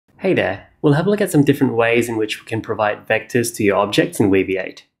Hey there, we'll have a look at some different ways in which we can provide vectors to your objects in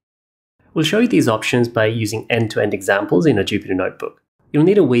Weaviate. We'll show you these options by using end-to-end examples in a Jupyter notebook. You'll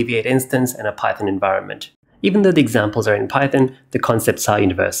need a Weaviate instance and a Python environment. Even though the examples are in Python, the concepts are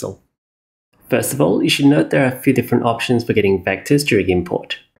universal. First of all, you should note there are a few different options for getting vectors during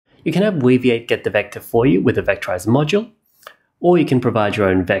import. You can have Weaviate get the vector for you with a vectorizer module, or you can provide your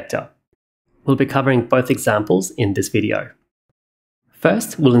own vector. We'll be covering both examples in this video.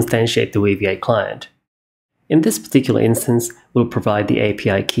 First, we'll instantiate the Weaviate client. In this particular instance, we'll provide the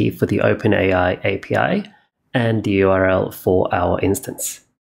API key for the OpenAI API and the URL for our instance.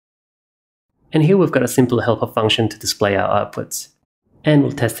 And here we've got a simple helper function to display our outputs. And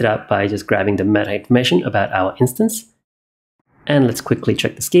we'll test it out by just grabbing the meta information about our instance. And let's quickly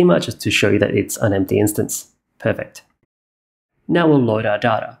check the schema just to show you that it's an empty instance. Perfect. Now we'll load our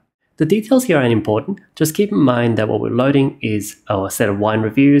data. The details here aren't important, just keep in mind that what we're loading is our set of wine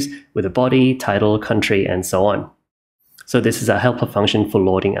reviews with a body, title, country, and so on. So this is our helper function for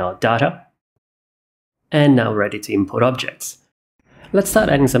loading our data. And now we're ready to import objects. Let's start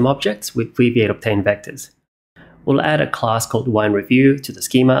adding some objects with Weaviate-obtained vectors. We'll add a class called wine review to the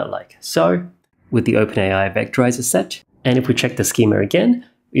schema like so, with the OpenAI vectorizer set. And if we check the schema again,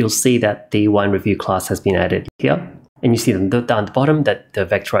 you'll see that the wine review class has been added here. And you see down the bottom that the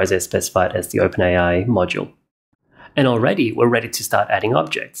vectorizer is specified as the OpenAI module. And already we're ready to start adding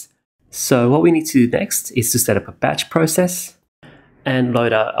objects. So what we need to do next is to set up a batch process and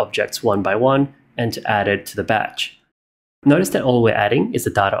load our objects one by one and to add it to the batch. Notice that all we're adding is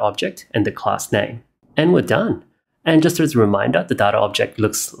the data object and the class name. And we're done. And just as a reminder, the data object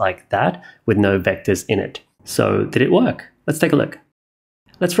looks like that with no vectors in it. So did it work? Let's take a look.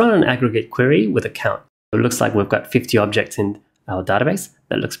 Let's run an aggregate query with a count. It looks like we've got 50 objects in our database.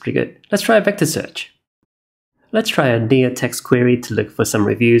 That looks pretty good. Let's try a vector search. Let's try a near text query to look for some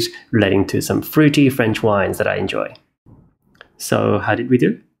reviews relating to some fruity French wines that I enjoy. So how did we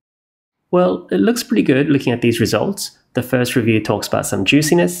do? Well, it looks pretty good looking at these results. The first review talks about some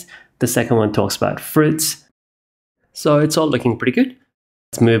juiciness. The second one talks about fruits. So it's all looking pretty good.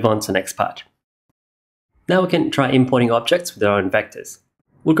 Let's move on to the next part. Now we can try importing objects with our own vectors.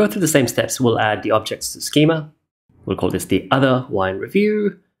 We'll go through the same steps. We'll add the objects to the schema. We'll call this the other wine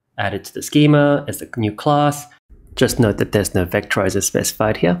review. Add it to the schema as a new class. Just note that there's no vectorizer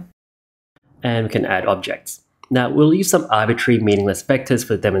specified here. And we can add objects. Now we'll use some arbitrary meaningless vectors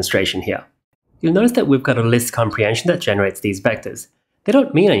for the demonstration here. You'll notice that we've got a list comprehension that generates these vectors. They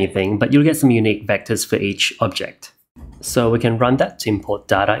don't mean anything, but you'll get some unique vectors for each object. So we can run that to import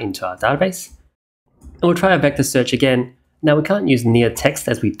data into our database. And we'll try a vector search again. Now we can't use near text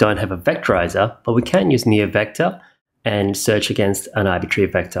as we don't have a vectorizer, but we can use near vector and search against an arbitrary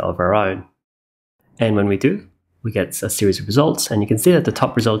vector of our own. And when we do, we get a series of results, and you can see that the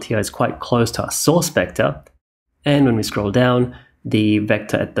top result here is quite close to our source vector. And when we scroll down, the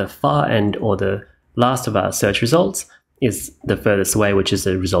vector at the far end or the last of our search results is the furthest away, which is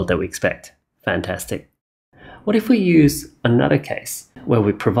the result that we expect. Fantastic. What if we use another case where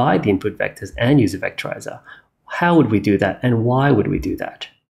we provide the input vectors and use a vectorizer? How would we do that, and why would we do that?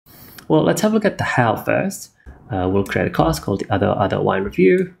 Well, let's have a look at the how first. We'll create a class called the other wine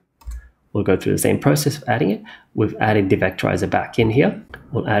review. We'll go through the same process of adding it. We've added the vectorizer back in here.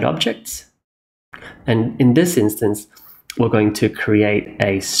 We'll add objects. And in this instance, we're going to create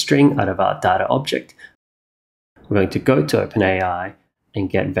a string out of our data object. We're going to go to OpenAI and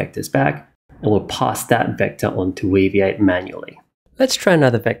get vectors back, and we'll pass that vector onto Weaviate manually. Let's try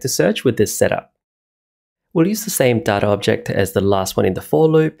another vector search with this setup. We'll use the same data object as the last one in the for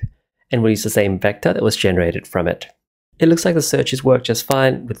loop, and we'll use the same vector that was generated from it. It looks like the searches work just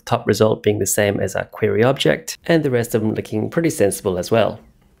fine, with the top result being the same as our query object, and the rest of them looking pretty sensible as well.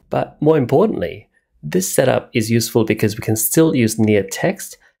 But more importantly, this setup is useful because we can still use near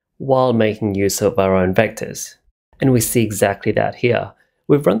text while making use of our own vectors. And we see exactly that here.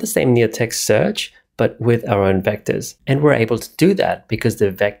 We've run the same near text search, but with our own vectors. And we're able to do that because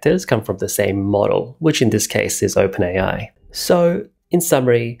the vectors come from the same model, which in this case is OpenAI. So in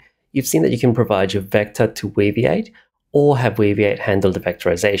summary, you've seen that you can provide your vector to Weaviate or have Weaviate handle the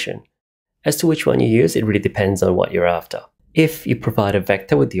vectorization. As to which one you use, it really depends on what you're after. If you provide a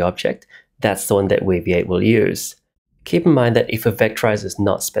vector with the object, that's the one that Weaviate will use. Keep in mind that if a vectorizer is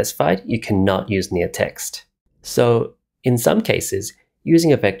not specified, you cannot use near text. So in some cases,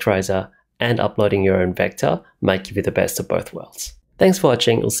 using a vectorizer and uploading your own vector might give you the best of both worlds. Thanks for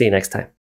watching. We'll see you next time.